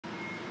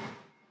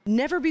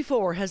Never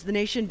before has the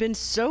nation been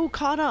so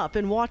caught up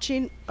in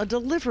watching a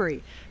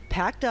delivery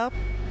packed up,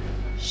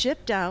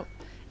 shipped out,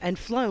 and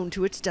flown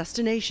to its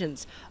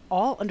destinations,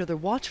 all under the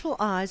watchful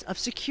eyes of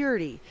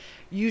security.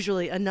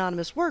 Usually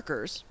anonymous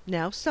workers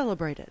now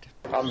celebrated.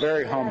 I'm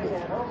very humbled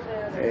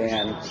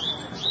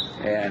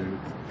and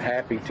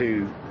happy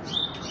to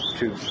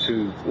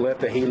let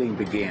the healing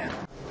begin.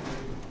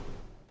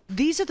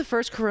 These are the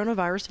first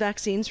coronavirus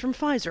vaccines from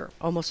Pfizer,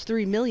 almost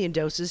 3 million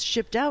doses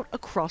shipped out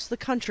across the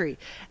country.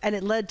 And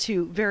it led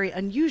to very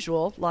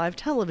unusual live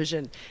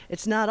television.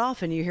 It's not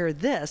often you hear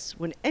this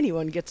when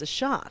anyone gets a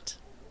shot.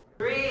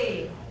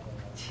 3,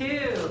 2,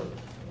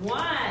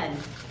 1,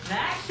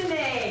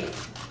 vaccinate!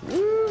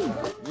 Woo!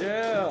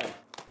 Yeah!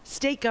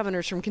 State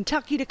governors from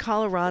Kentucky to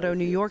Colorado,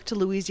 New York to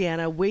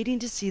Louisiana waiting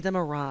to see them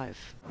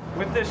arrive.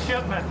 With this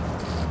shipment,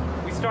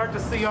 we start to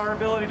see our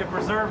ability to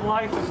preserve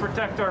life and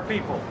protect our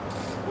people.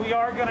 We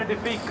are going to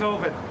defeat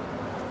COVID,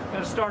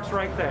 and it starts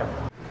right there.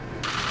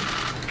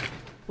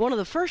 One of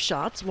the first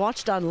shots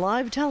watched on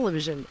live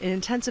television, an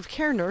intensive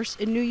care nurse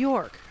in New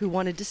York who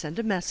wanted to send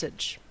a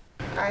message.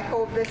 I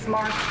hope this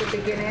marks the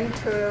beginning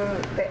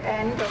to the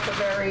end of a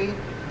very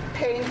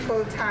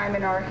painful time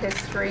in our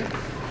history.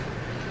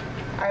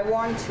 I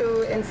want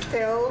to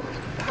instill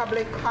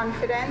public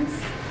confidence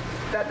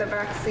that the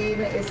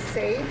vaccine is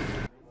safe.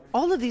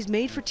 All of these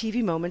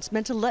made-for-TV moments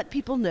meant to let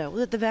people know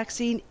that the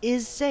vaccine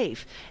is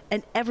safe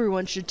and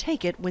everyone should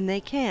take it when they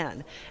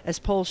can, as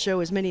polls show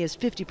as many as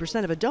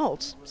 50% of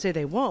adults say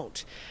they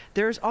won't.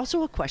 There's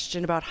also a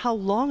question about how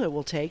long it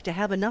will take to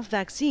have enough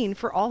vaccine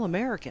for all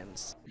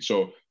Americans.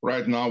 So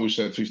right now we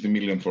said 50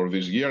 million for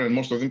this year, and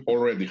most of them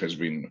already has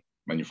been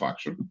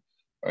manufactured,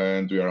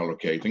 and we are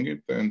allocating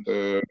it. And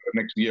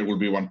next year will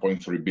be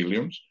 1.3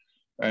 billion,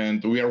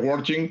 and we are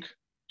working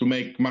to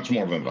make much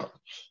more than that.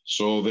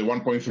 So the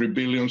 1.3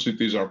 billion,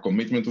 it is our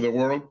commitment to the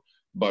world,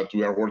 but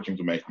we are working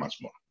to make much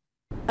more.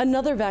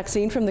 Another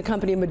vaccine from the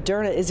company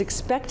Moderna is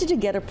expected to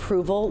get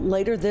approval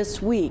later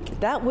this week.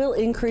 That will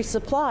increase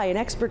supply, and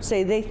experts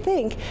say they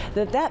think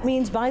that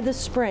means by the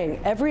spring,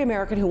 every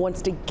American who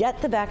wants to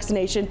get the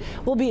vaccination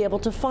will be able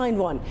to find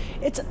one.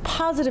 It's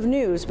positive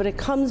news, but it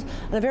comes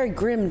on a very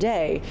grim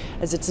day,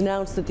 as it's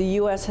announced that the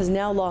U.S. has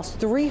now lost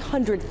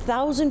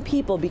 300,000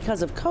 people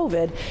because of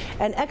COVID,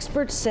 and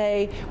experts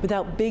say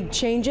without big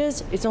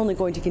changes, it's only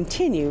going to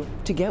continue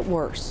to get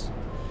worse.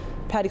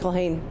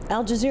 Culhane,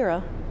 Al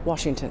Jazeera,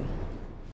 Washington.